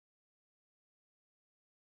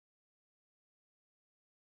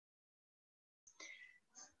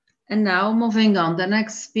And now moving on, the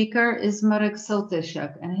next speaker is Marek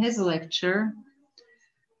Sołtysiak and his lecture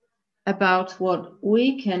about what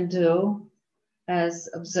we can do as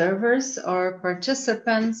observers or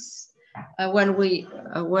participants when we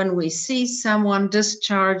see someone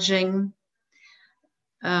discharging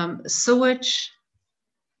sewage.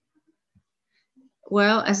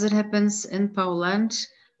 Well, as it happens in Poland,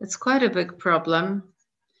 it's quite a big problem,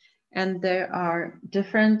 and there are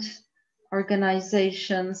different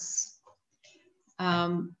organizations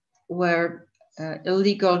where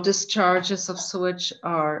illegal discharges of sewage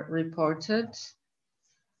are reported.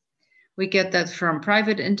 We get that from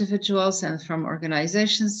private individuals and from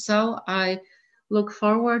organizations. So I look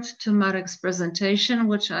forward to Marek's presentation,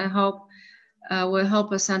 which I hope will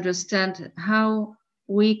help us understand how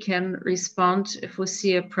we can respond if we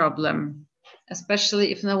see a problem,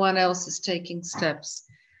 especially if no one else is taking steps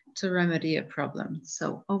to remedy a problem.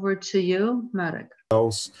 So over to you, Marek.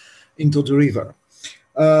 Into the river.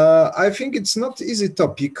 I think it's not easy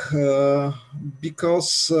topic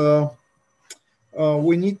because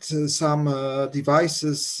we need some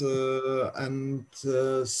devices and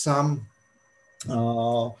some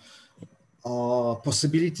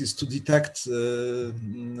possibilities to detect the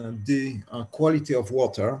quality of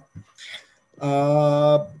water.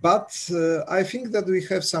 But I think that we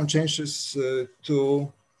have some chances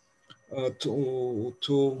to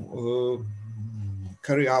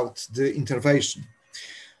carry out the intervention.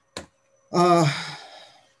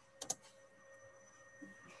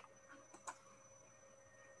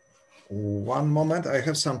 One moment, I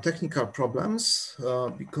have some technical problems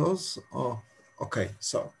because, okay,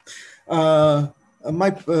 so my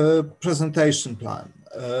presentation plan,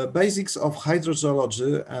 basics of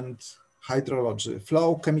hydrogeology and hydrology,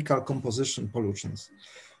 flow, chemical composition, pollutions,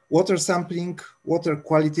 water sampling, water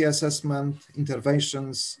quality assessment,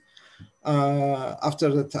 interventions. After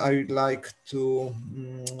that, I would like to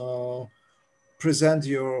present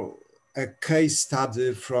you a case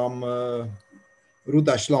study from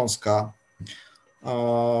Ruda Śląska,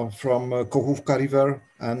 from Kochówka River,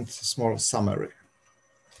 and small summary.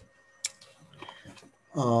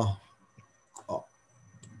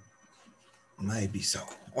 Maybe so.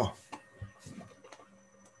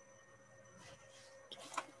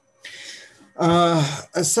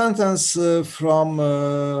 A sentence from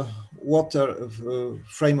Water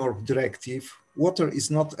Framework Directive. Water is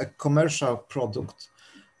not a commercial product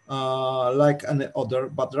like any other,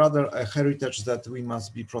 but rather a heritage that we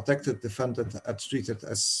must be protected, defended, and treated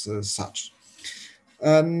as such.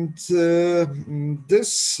 And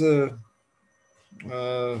this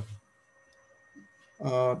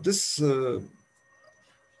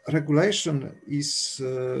regulation is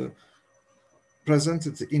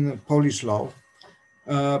presented in Polish law,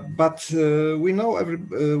 but we know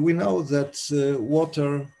that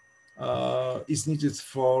water is needed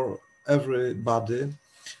for everybody,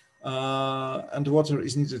 and water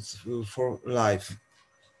is needed for life.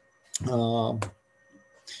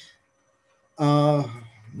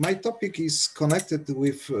 My topic is connected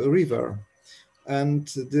with river, and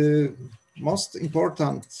the most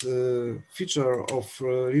important feature of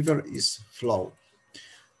river is flow.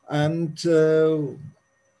 And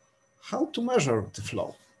how to measure the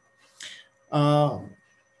flow?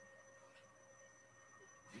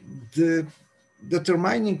 The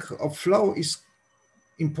determining of flow is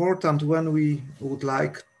important when we would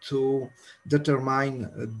like to determine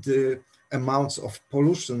the amounts of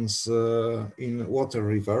pollutions in water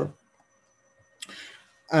river.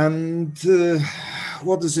 And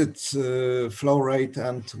what is it, flow rate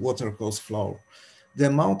and water course flow? The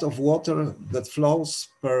amount of water that flows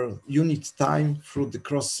per unit time through the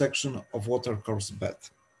cross section of water course bed.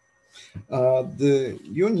 The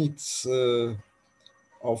units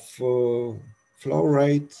of flow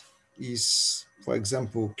rate is, for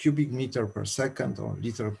example, cubic meter per second or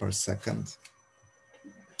liter per second.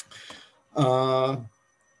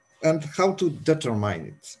 And how to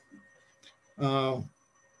determine it?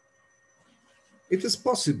 It is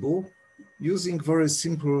possible using very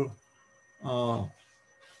simple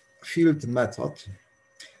field method.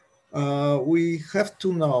 We have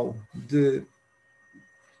to know the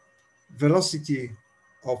velocity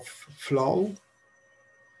of flow,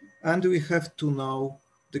 and we have to know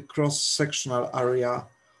the cross-sectional area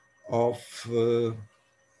of the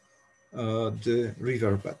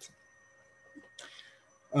riverbed.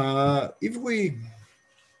 If we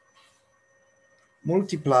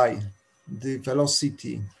multiply the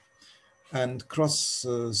velocity and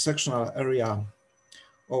cross-sectional area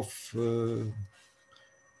of a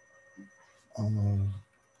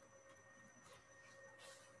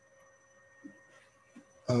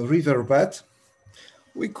riverbed,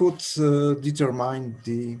 we could determine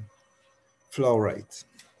the flow rate.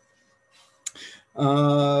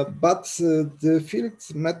 But the field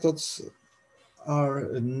methods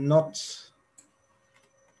are not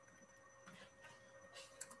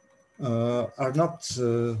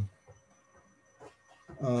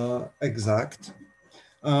exact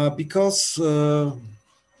because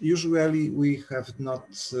usually we have not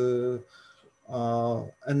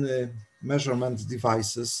any measurement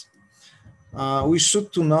devices. We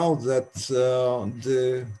should to know that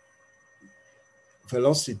the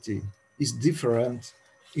velocity is different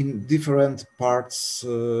in different parts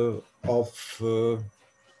of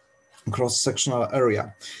cross-sectional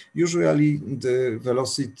area. Usually the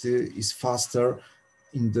velocity is faster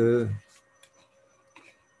in the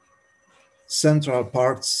central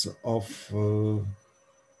parts of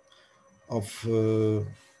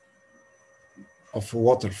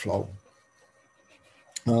water flow.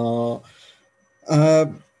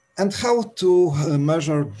 And how to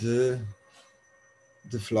measure the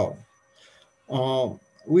flow?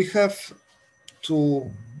 We have to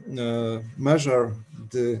measure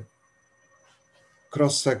the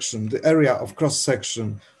cross-section, the area of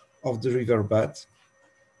cross-section of the riverbed.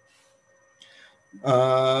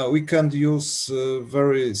 We can use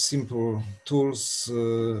very simple tools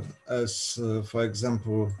as, for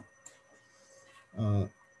example,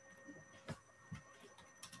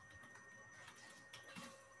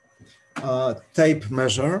 tape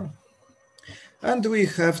measure, and we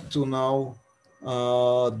have to know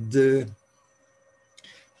the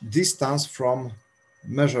distance from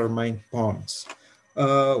measurement points.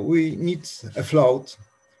 We need a float,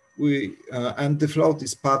 and the float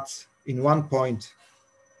is put in one point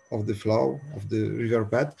of the flow of the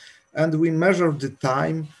riverbed, and we measure the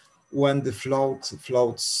time when the float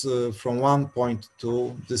floats from one point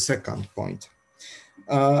to the second point.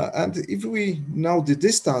 And if we know the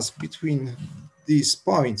distance between these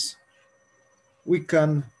points, we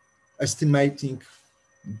can estimating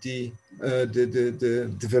the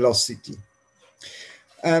velocity.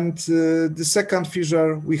 And the second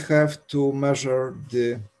feature, we have to measure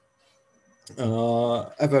the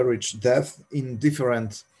average depth in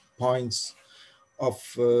different points of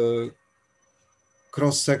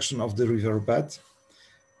cross-section of the riverbed,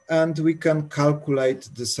 and we can calculate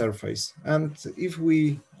the surface. And if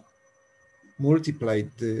we multiply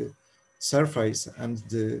the surface and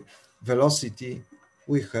the velocity,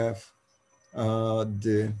 we have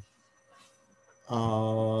the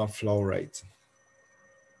flow rate.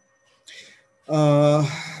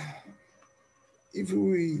 If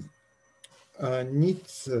we need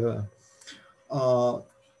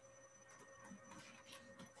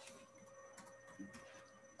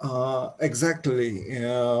exactly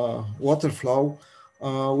water flow,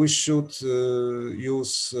 we should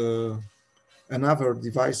use another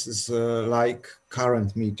devices like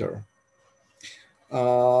current meter.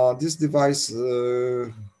 This device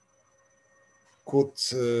could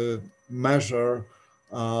measure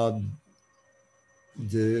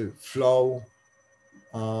the flow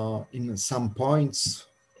in some points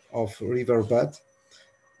of riverbed,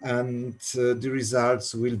 and the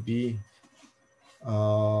results will be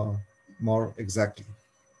more exactly.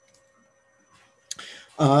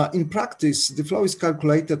 In practice, the flow is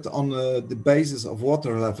calculated on the basis of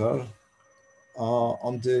water level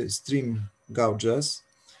on the stream gauges,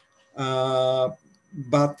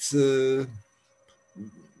 but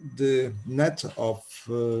the net of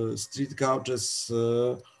street gauges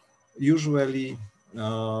usually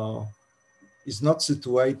is not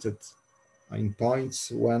situated in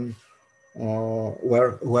points when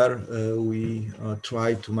where we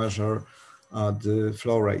try to measure the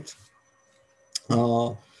flow rate.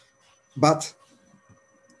 But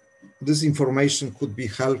this information could be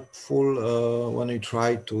helpful when we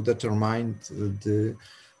try to determine the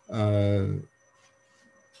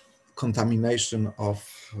contamination of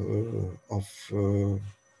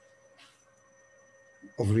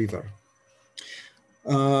river.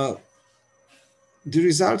 The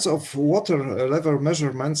results of water level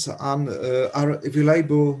measurements are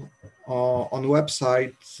available on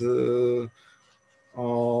website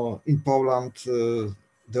in Poland.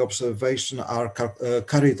 The observations are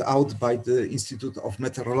carried out by the Institute of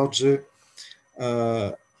Meteorology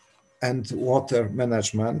and Water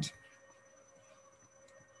Management.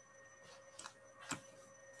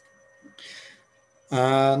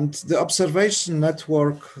 And the observation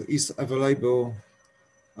network is available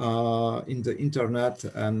in the internet,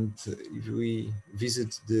 and if we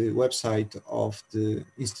visit the website of the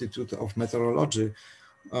Institute of Meteorology,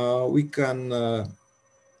 we can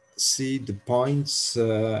see the points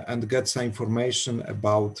and get some information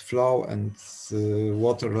about flow and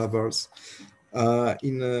water levels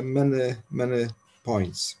in many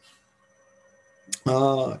points.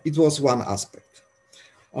 It was one aspect.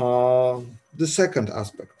 The second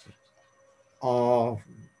aspect,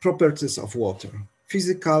 properties of water,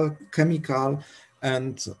 physical, chemical,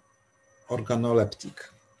 and organoleptic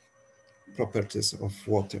properties of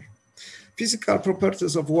water. Physical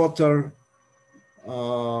properties of water,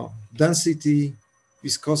 density,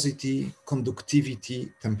 viscosity,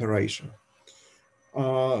 conductivity, temperature.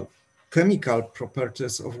 Chemical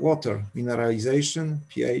properties of water, mineralization,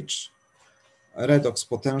 pH, redox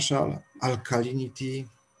potential, alkalinity,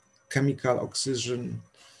 chemical oxygen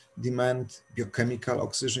demand, biochemical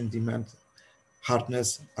oxygen demand,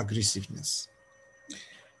 hardness, aggressiveness.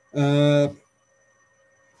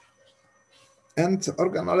 And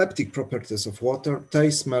organoleptic properties of water,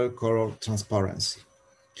 taste, smell, color, transparency.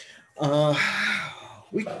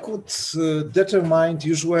 We could determine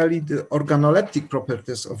usually the organoleptic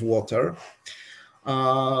properties of water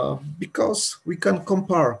because we can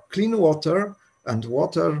compare clean water and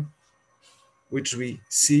water which we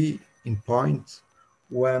see in point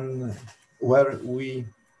where we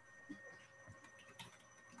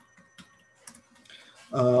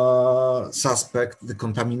suspect the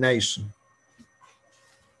contamination.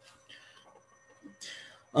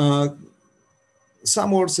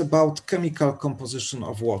 Some words about chemical composition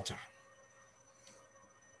of water.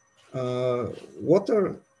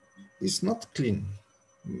 Water is not clean.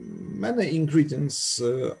 Many ingredients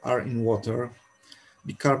are in water: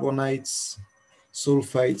 bicarbonates,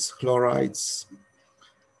 sulfates, chlorides,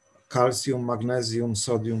 calcium, magnesium,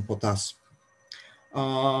 sodium, potassium.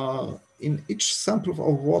 In each sample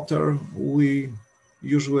of water, we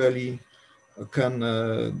usually can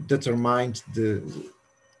determine the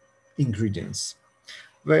ingredients.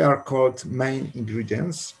 They are called main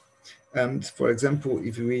ingredients. And for example,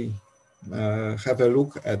 if we have a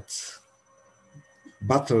look at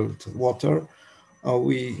bottled water,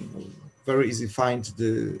 we very easily find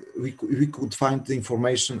we could find the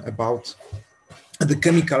information about the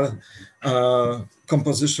chemical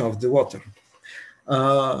composition of the water.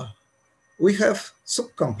 We have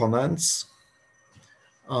subcomponents,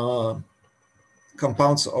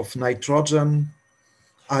 compounds of nitrogen,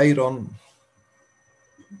 iron,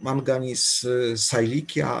 manganese,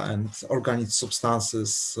 silica, and organic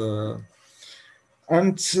substances.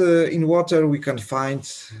 And in water, we can find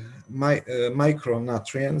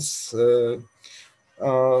micronutrients.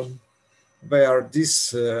 They are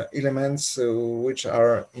these elements which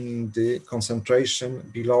are in the concentration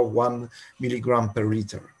below 1 milligram per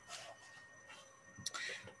liter.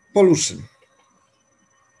 Pollution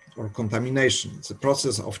or contamination. It's a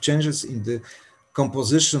process of changes in the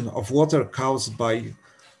composition of water caused by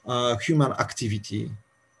human activity,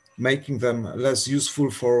 making them less useful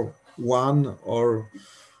for one or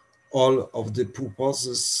all of the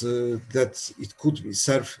purposes that it could be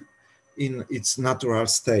served in its natural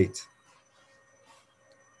state.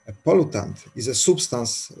 A pollutant is a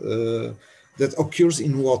substance that occurs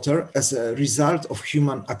in water as a result of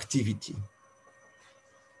human activity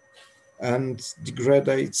and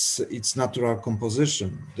degrades its natural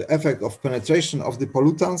composition. The effect of penetration of the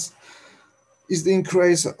pollutants is the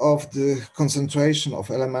increase of the concentration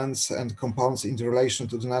of elements and compounds in relation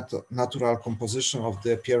to the natural composition of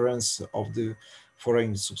the appearance of the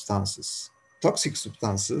foreign substances. Toxic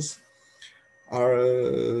substances are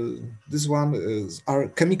are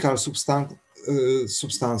chemical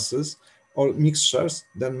substances or mixtures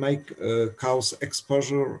that cause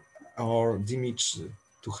exposure or damage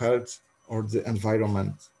to health or the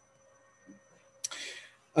environment.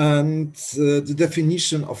 And the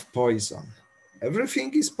definition of poison.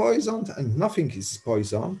 Everything is poisoned and nothing is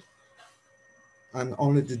poisoned, and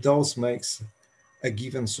only the dose makes a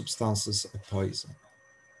given substances a poison.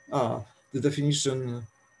 The definition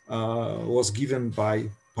was given by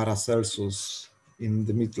Paracelsus in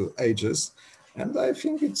the Middle Ages, and I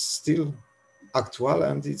think it's still actual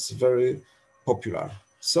and it's very popular.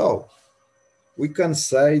 So we can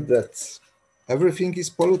say that everything is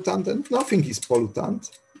pollutant and nothing is pollutant,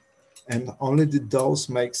 and only the dose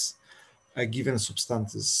makes a given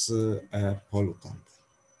substance a pollutant.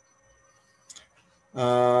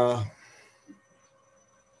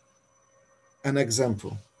 An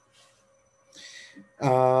example.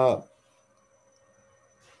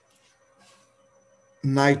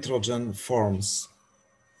 Nitrogen forms,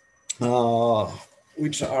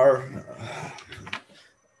 which are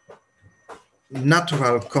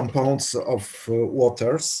natural compounds of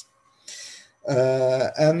waters,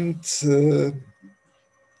 and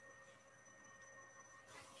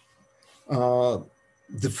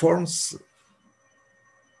the forms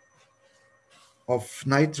of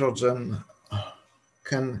nitrogen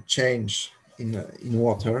can change in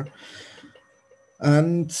water,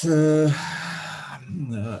 and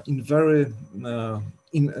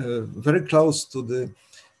very close to the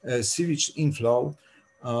sewage inflow,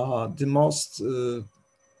 the most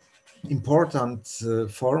important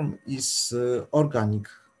form is organic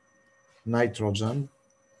nitrogen,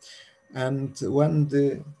 and when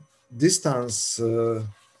the distance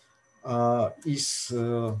is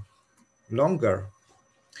longer,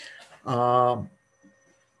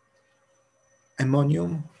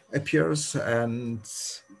 ammonium appears, and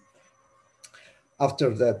after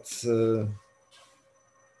that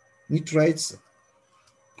nitrates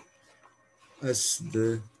as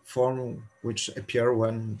the form which appear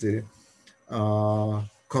when the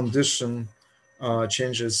condition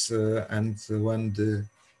changes and when the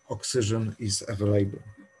oxygen is available.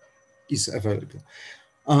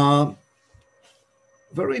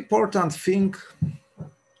 Very important thing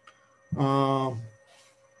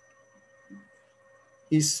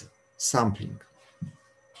is sampling.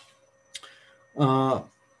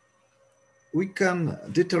 We can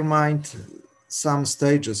determine some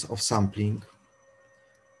stages of sampling.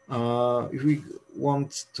 If we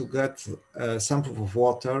want to get a sample of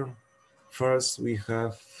water, first we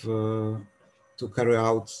have to carry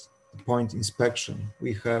out point inspection.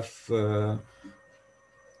 We have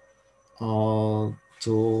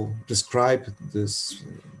to describe this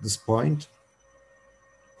point.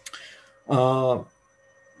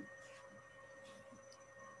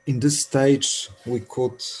 In this stage, we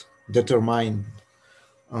could determine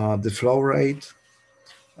the flow rate,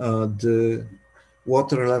 the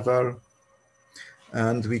water level,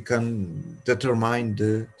 and we can determine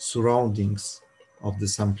the surroundings of the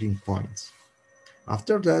sampling points.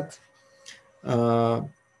 After that,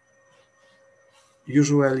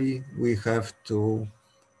 usually we have to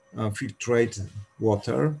filtrate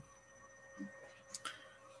water,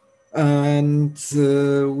 and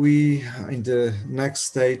we, in the next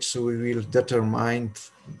stage, we will determine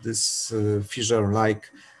this fissure like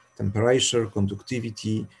temperature,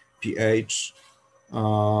 conductivity, pH,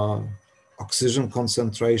 oxygen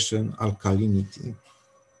concentration, alkalinity.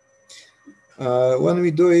 When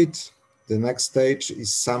we do it, the next stage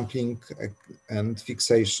is sampling and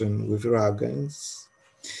fixation with reagents.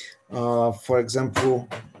 For example,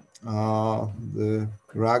 the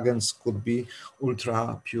reagents could be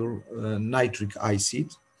ultra pure nitric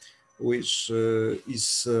acid, which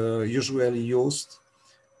is usually used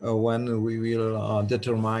when we will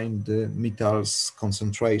determine the metals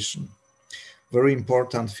concentration. Very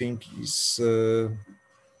important thing is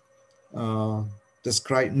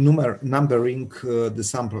numbering the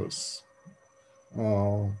samples.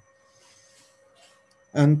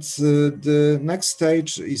 And the next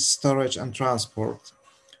stage is storage and transport,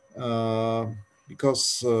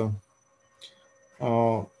 because the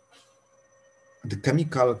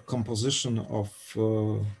chemical composition of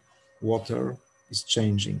water is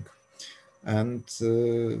changing, and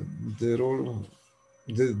the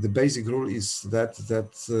basic rule is that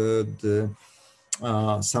the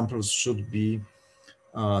samples should be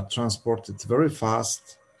transported very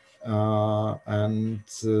fast, and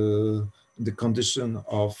the condition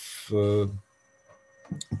of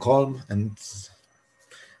calm, and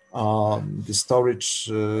the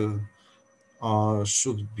storage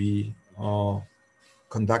should be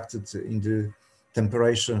conducted in the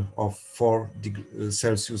temperature of 4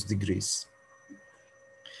 Celsius degrees.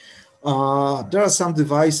 There are some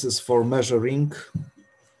devices for measuring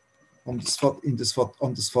on this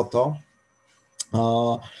photo.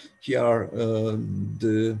 Here are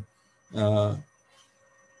the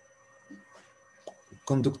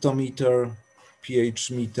conductometer,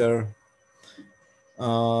 pH meter,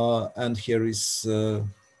 and here is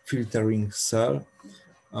filtering cell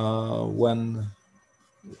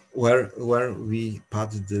where we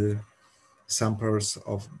put the samples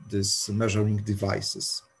of these measuring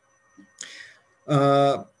devices.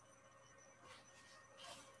 If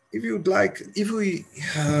we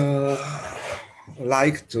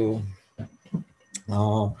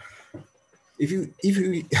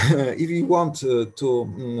want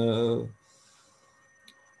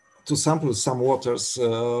to sample some waters,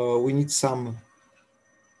 we need some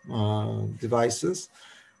devices,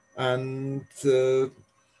 and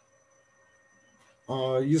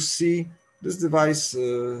you see this device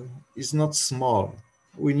is not small.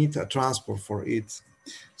 We need a transport for it,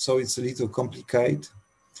 so it's a little complicated.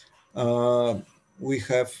 We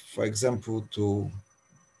have, for example, to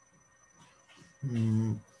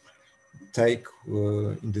take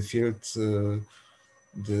in the field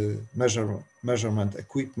the measurement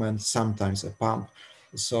equipment, sometimes a pump.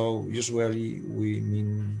 So usually we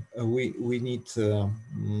need a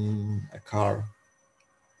car.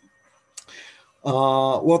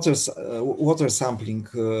 Water sampling.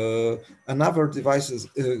 Another devices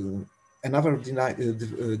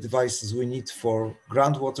we need for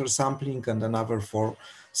groundwater sampling and another for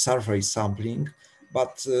surface sampling,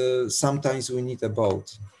 but sometimes we need a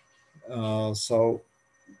both. So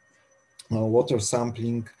water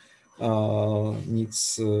sampling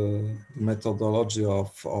needs methodology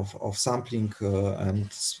of sampling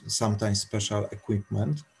and sometimes special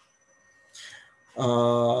equipment.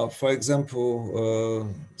 For example,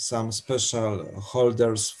 some special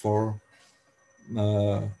holders for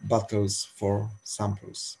bottles for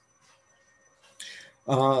samples.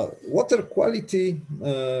 Water quality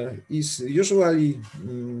is usually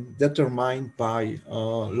determined by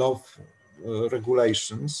law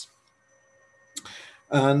regulations.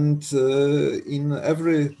 And in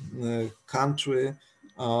every country,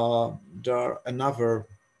 there are another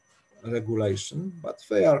regulation, but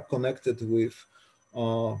they are connected with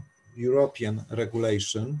European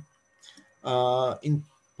regulation. In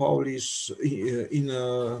Polish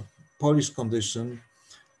condition,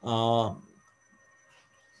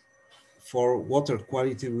 for water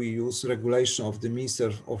quality, we use regulation of the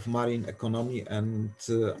Minister of Marine Economy and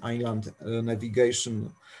Inland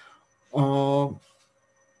Navigation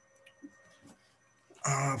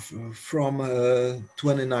from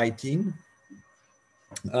 2019,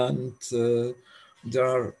 and there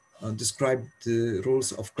are described the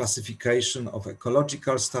rules of classification of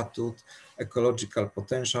ecological status, ecological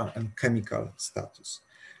potential, and chemical status.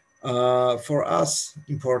 For us,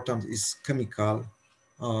 important is chemical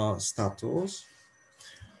status.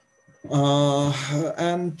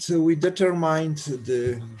 And we determined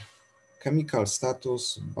the chemical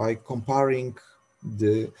status by comparing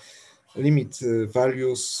the limit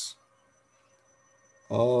values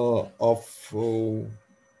of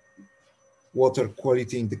water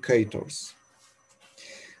quality indicators.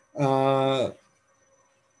 There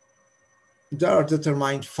are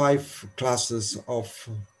determined 5 classes of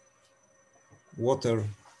water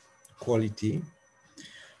quality.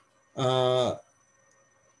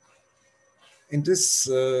 In this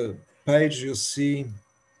page, you see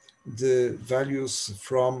the values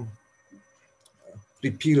from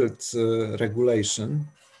repealed regulation,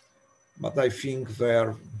 but I think they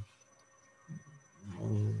are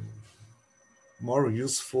more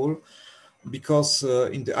useful because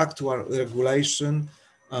in the actual regulation,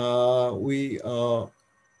 we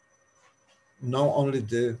know only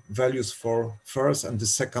the values for first and the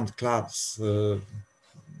second class.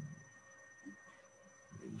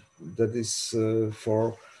 That is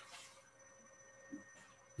for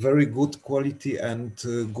very good quality and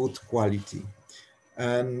good quality.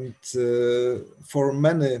 And for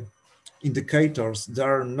many indicators,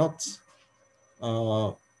 there are not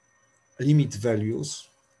limit values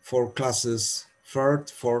for classes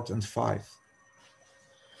 3rd, 4th, and 5th.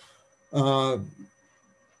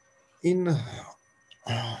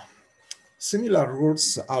 Similar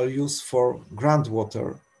rules are used for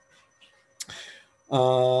groundwater,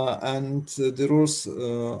 and the rules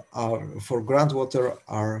are for groundwater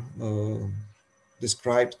are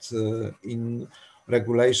described in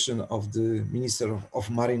regulation of the Minister of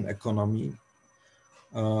Marine Economy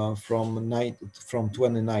from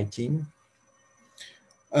 2019,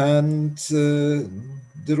 and the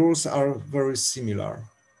rules are very similar.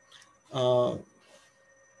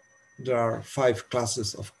 There are 5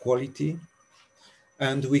 classes of quality,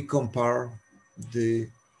 and we compare the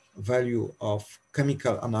value of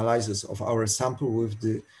chemical analysis of our sample with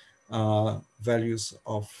the values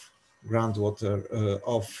of groundwater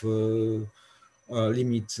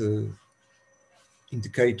limit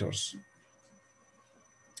indicators.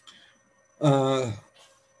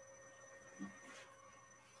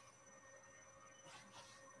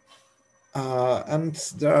 And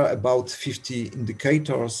there are about 50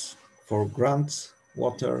 indicators for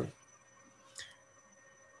groundwater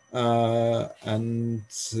and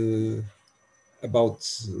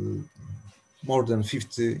about more than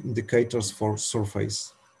 50 indicators for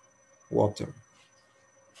surface water.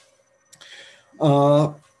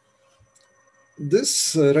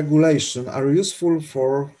 This regulation are useful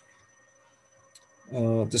for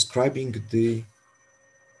describing the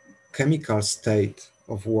chemical state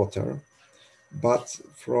of water, but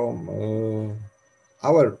from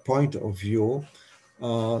our point of view,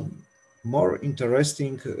 more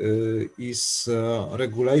interesting is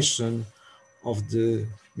regulation of the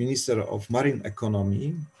Minister of Marine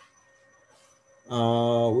Economy,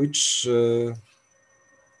 which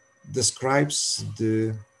describes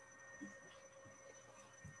the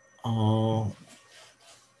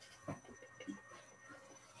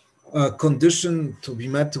condition to be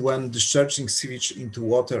met when discharging sewage into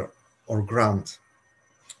water or ground.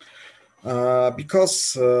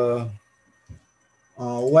 Because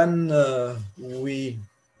when we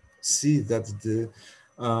see that the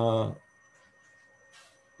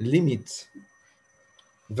limit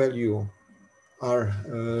value are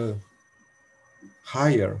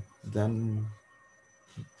higher than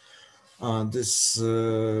this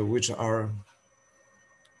which are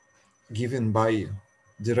given by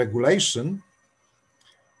the regulation,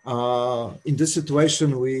 in this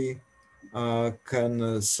situation we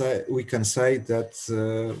can say that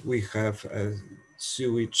we have a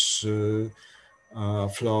sewage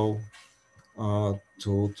flow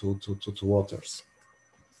to waters.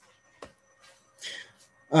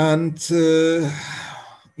 And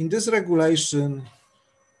in this regulation,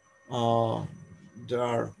 there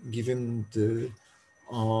are given the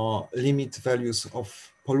limit values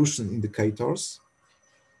of pollution indicators.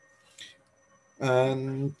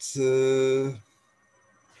 And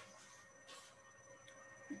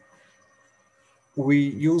we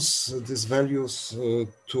use these values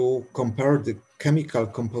to compare the chemical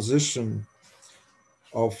composition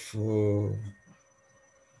of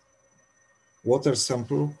water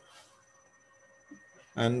sample.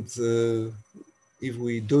 And if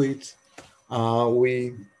we do it,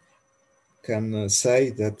 we can say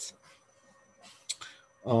that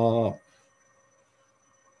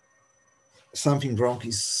something wrong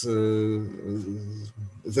is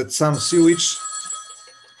that some sewage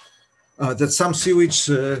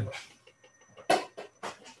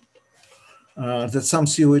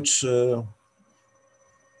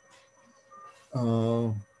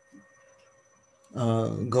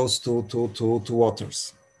goes to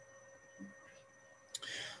waters.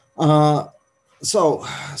 So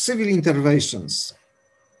civil interventions.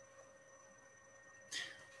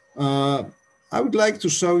 I would like to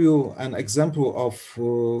show you an example of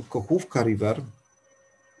Kochówka River.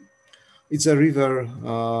 It's a river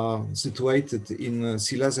situated in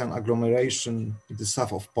Silesian agglomeration in the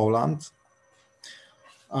south of Poland.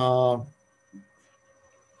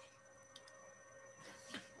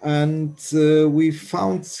 And we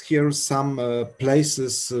found here some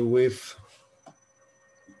places with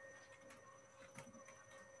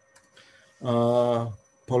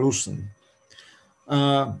pollution.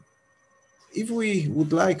 If we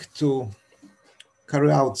would like to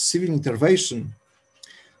carry out civil intervention,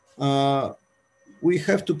 we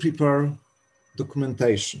have to prepare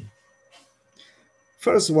documentation.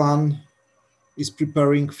 First one is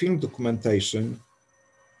preparing film documentation.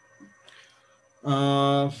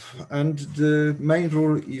 And the main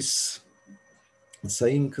rule is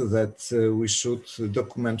saying that we should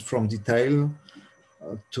document from detail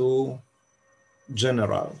to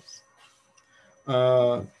general.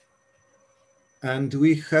 And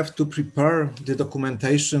we have to prepare the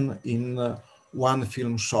documentation in one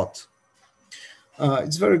film shot.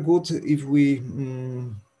 It's very good if we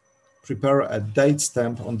prepare a date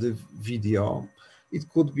stamp on the video. It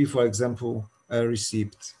could be, for example, a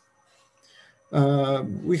receipt.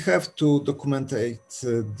 We have to document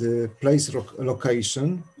the place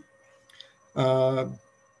location.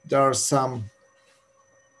 There are some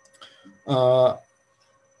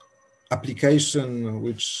application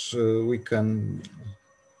which we can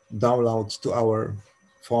download to our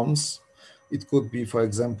phones. It could be, for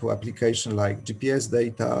example, application like GPS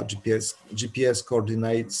data, GPS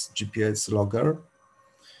coordinates, GPS logger.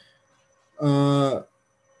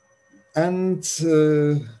 And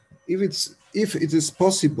if it is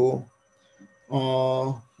possible,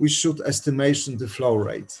 we should estimation the flow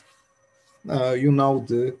rate. You know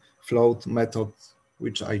the float method,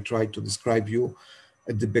 which I tried to describe you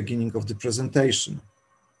at the beginning of the presentation.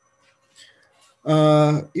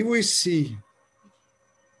 If we see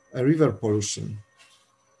a river pollution,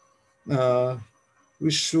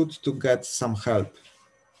 we should to get some help.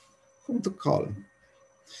 Whom to call?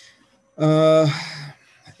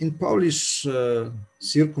 In Polish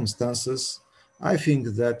circumstances, I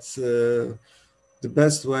think that the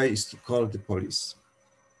best way is to call the police.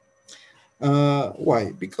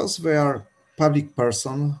 Why? Because they are public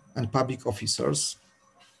person and public officers,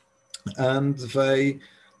 and they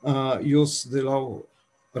use the law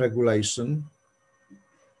regulation,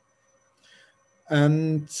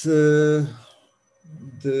 and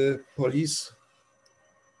the police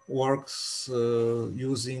works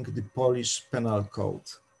using the Polish penal code.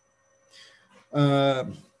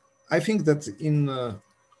 I think that in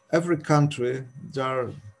every country there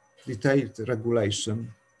are detailed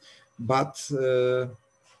regulation, but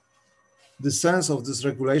The sense of this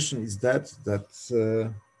regulation is that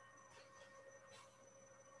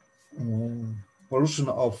pollution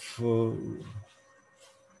of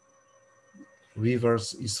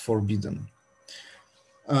rivers is forbidden.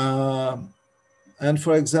 And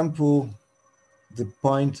for example, the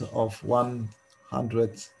point of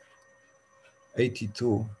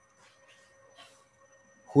 182,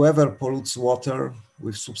 whoever pollutes water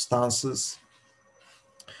with substances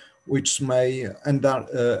which may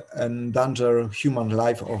endanger human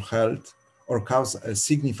life or health or cause a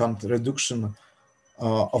significant reduction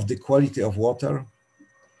of the quality of water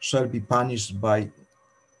shall be punished by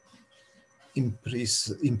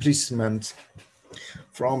imprisonment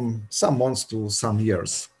from some months to some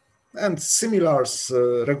years. And similar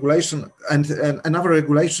regulation and another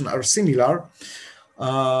regulation are similar.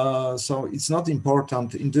 So it's not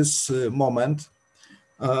important in this moment.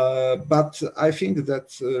 But I think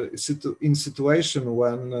that in situation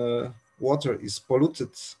when water is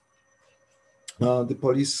polluted, the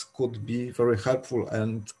police could be very helpful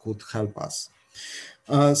and could help us.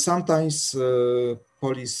 Sometimes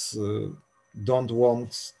police don't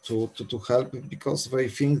want to help because they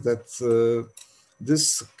think that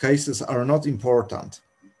these cases are not important.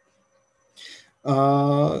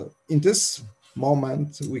 In this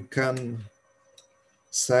moment, we can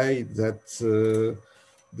say that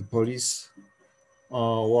the police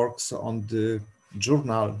works on the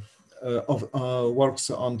journal works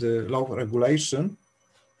on the law regulation,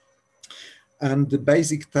 and the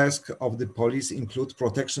basic task of the police include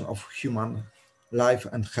protection of human life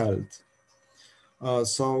and health.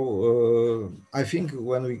 So I think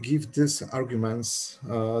when we give these arguments,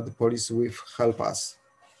 the police will help us.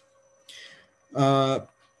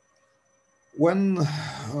 When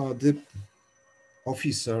the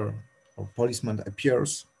officer or policeman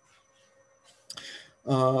appears,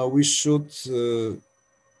 we should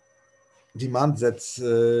demand that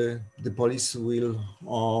the police will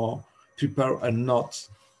prepare a note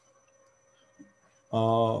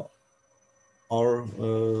or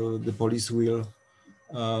the police will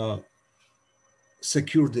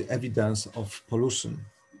secure the evidence of pollution.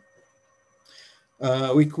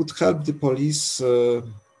 We could help the police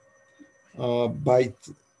by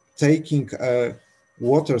taking a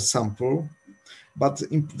water sample, but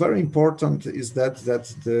very important is that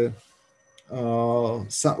the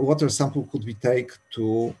water sample could be taken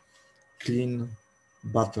to clean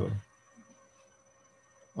bottle.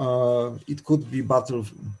 It could be bottle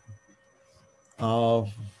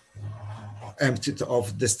emptied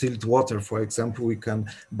of distilled water, for example. We can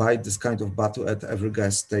buy this kind of bottle at every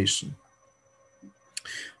gas station.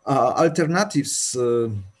 Alternatives,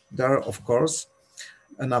 there are, of course,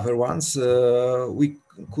 another ones. We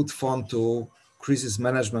could phone to crisis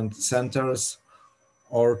management centers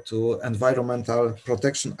or to environmental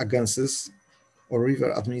protection agencies or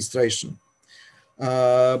river administration.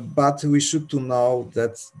 But we should to know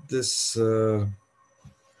that this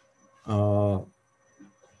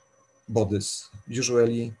bodies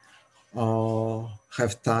usually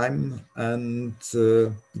have time, and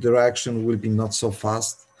the reaction will be not so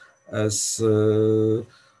fast as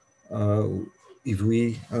if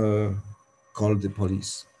we call the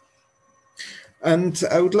police. And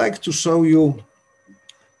I would like to show you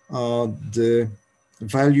the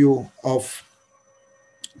value of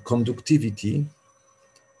conductivity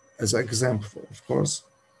as an example, of course.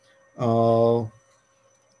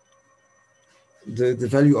 The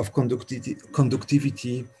value of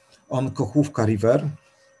conductivity on Kochówka River.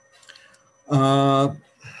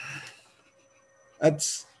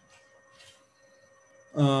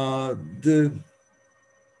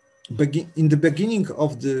 In the beginning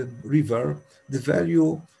of the river, the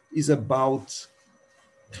value is about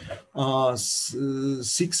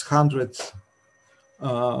 600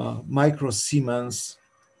 microsiemens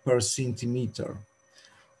per centimeter.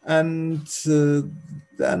 And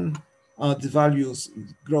then the values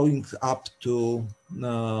growing up to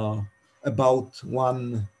about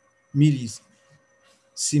 1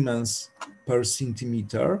 millisiemens per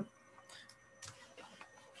centimeter.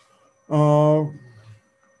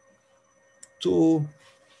 To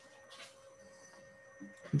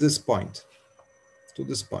this point.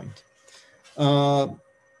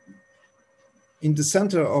 In the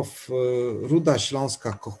center of Ruda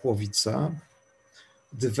Śląska Kochłowice,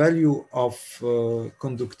 the value of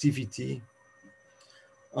conductivity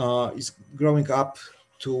is growing up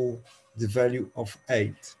to the value of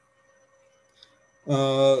 8.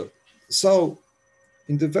 So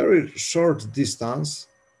in the very short distance,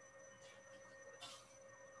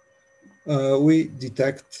 we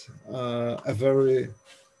detect a very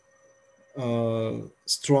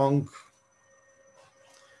strong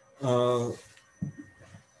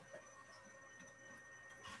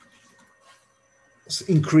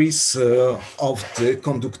increase of the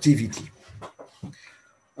conductivity.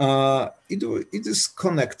 It is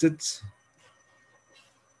connected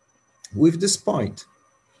with this point.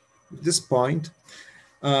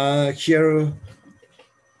 Here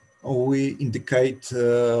we indicate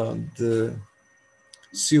the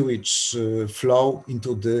sewage flow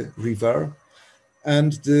into the river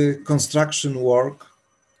and the construction work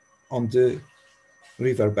on the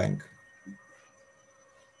riverbank.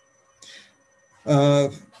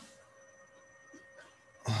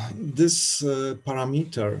 This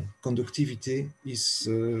parameter, conductivity, is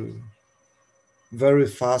very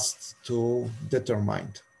fast to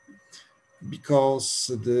determine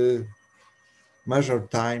because the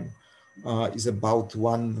measured time is about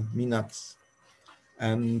 1 minute,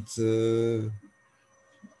 and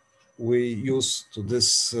we use to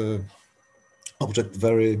this object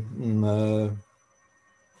very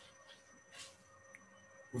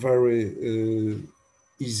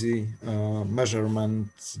easy measurement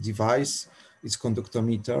device. It's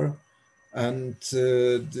conductometer, and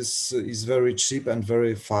this is very cheap and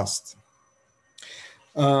very fast.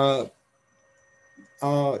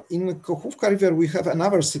 In Kochówka River, we have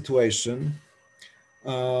another situation.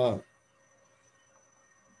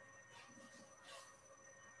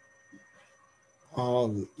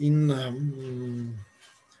 In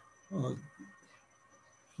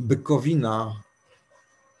Bykowina,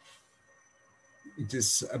 it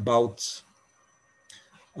is about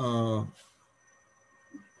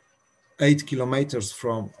 8 kilometers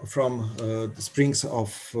from the springs of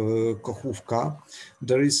Kochówka.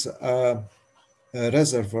 There is a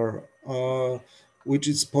reservoir which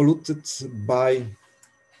is polluted by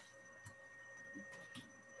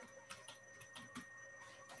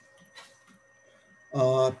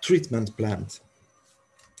treatment plant.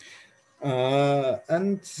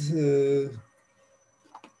 And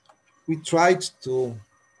we tried to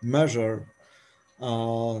measure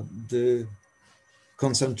the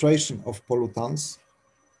concentration of pollutants,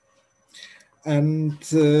 and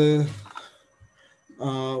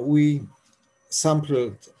we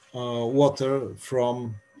sampled water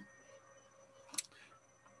from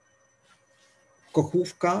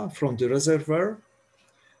Kochówka, from the reservoir,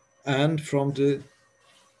 and from the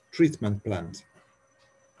treatment plant.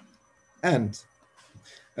 And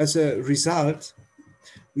as a result,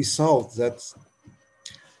 we saw that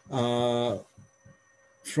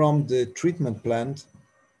from the treatment plant,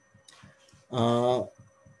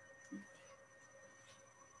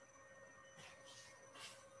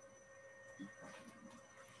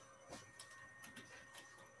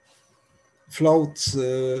 flowed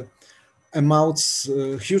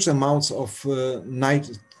huge amounts of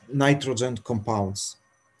nitrogen compounds.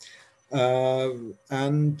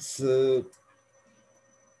 And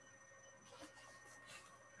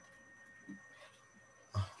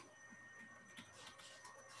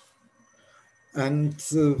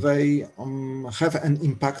they have an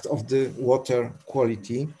impact of the water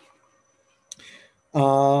quality.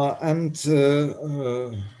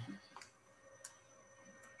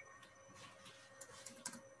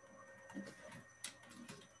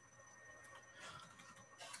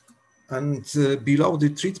 And below the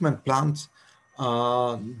treatment plant,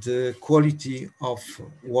 the quality of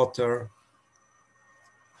water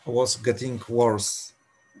was getting worse.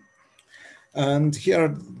 And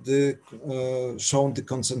here shown the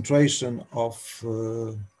concentration of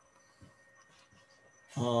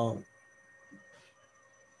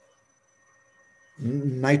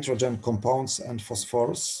nitrogen compounds and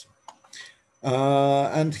phosphorus.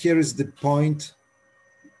 And here is the point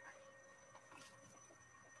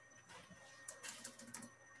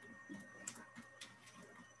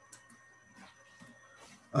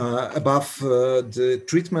above the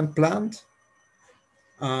treatment plant.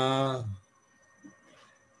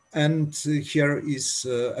 And here is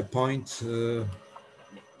a point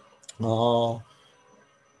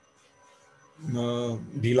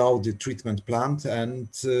below the treatment plant, and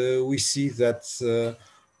we see that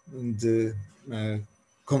the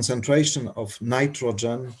concentration of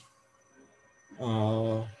nitrogen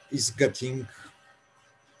is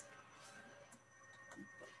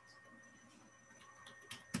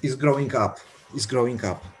growing up.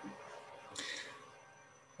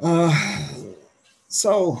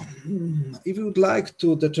 So, if you would like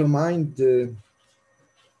to determine the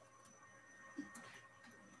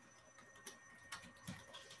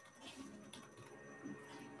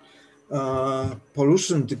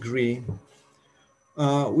pollution degree,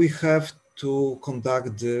 we have to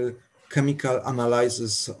conduct the chemical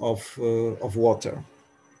analysis of water.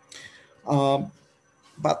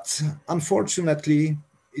 But unfortunately,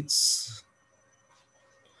 it's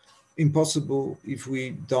impossible if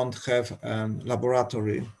we don't have a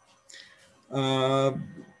laboratory.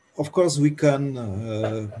 Of course, we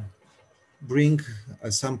can bring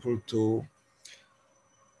a sample to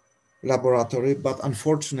laboratory, but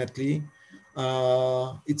unfortunately,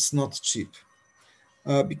 it's not cheap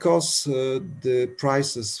because the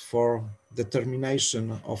prices for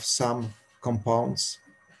determination of some compounds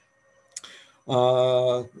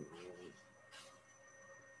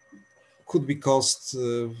could be cost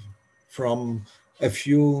from a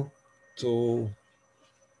few to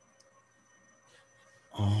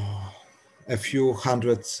a few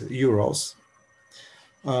hundred euros.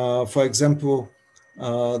 For example,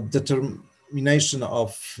 determination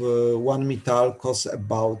of one metal costs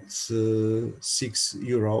about 6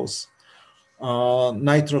 euros.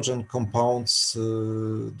 Nitrogen compounds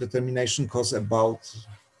determination costs about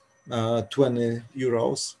 20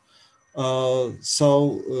 euros.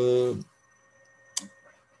 So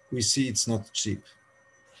we see it's not cheap.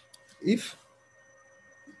 If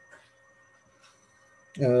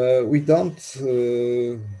we don't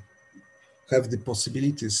have the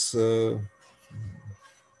possibilities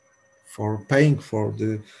for paying for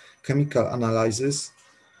the chemical analysis,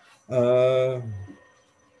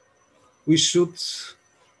 we should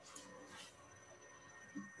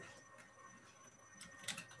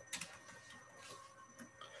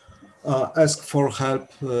ask for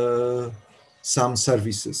help some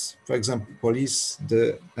services, for example, police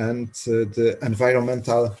and the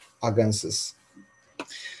environmental agencies.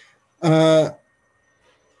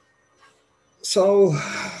 So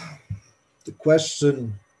the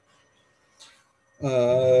question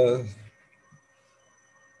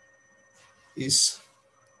is,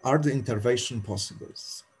 are the intervention possible?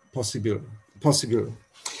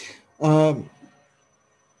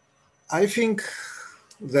 I think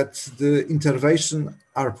that the intervention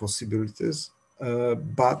are possibilities,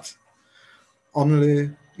 but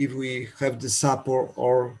only if we have the support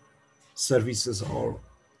or services or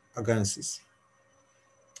agencies.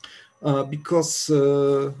 Because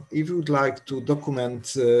if you would like to document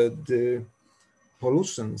the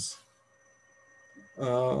pollutions,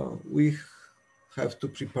 we have to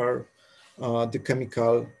prepare the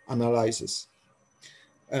chemical analysis.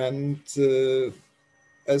 And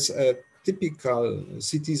as a typical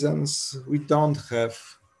citizens, we don't have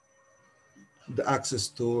the access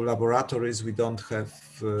to laboratories, we don't have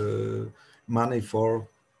money for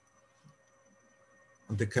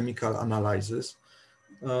the chemical analysis.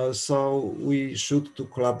 So we should to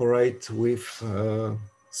collaborate with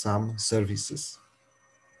some services.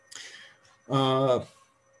 But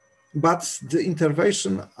the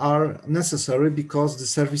intervention are necessary because the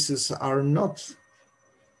services are not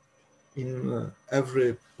in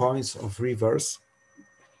every point of rivers.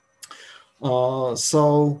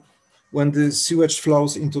 So when the sewage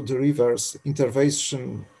flows into the rivers,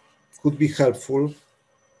 intervention could be helpful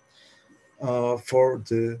for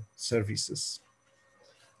the services.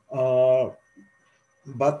 But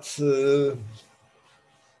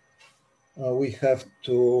we have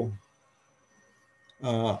to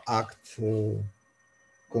act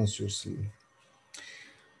consciously.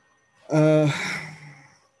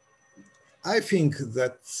 I think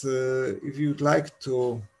that if you'd like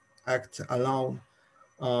to act alone,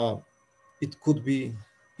 it could be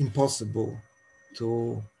impossible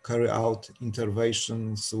to carry out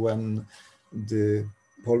interventions when the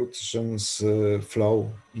pollutions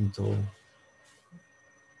flow into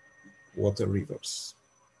water rivers.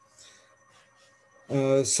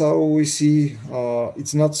 So we see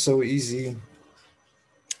it's not so easy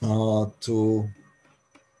to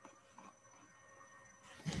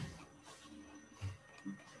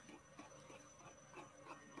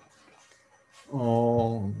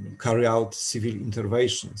carry out civil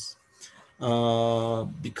interventions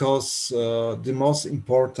because the most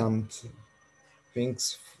important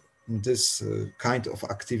things in this kind of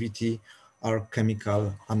activity are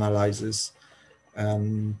chemical analysis,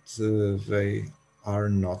 and they are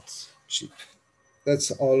not cheap.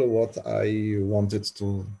 That's all what I wanted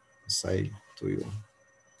to say to you.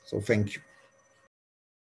 So thank you.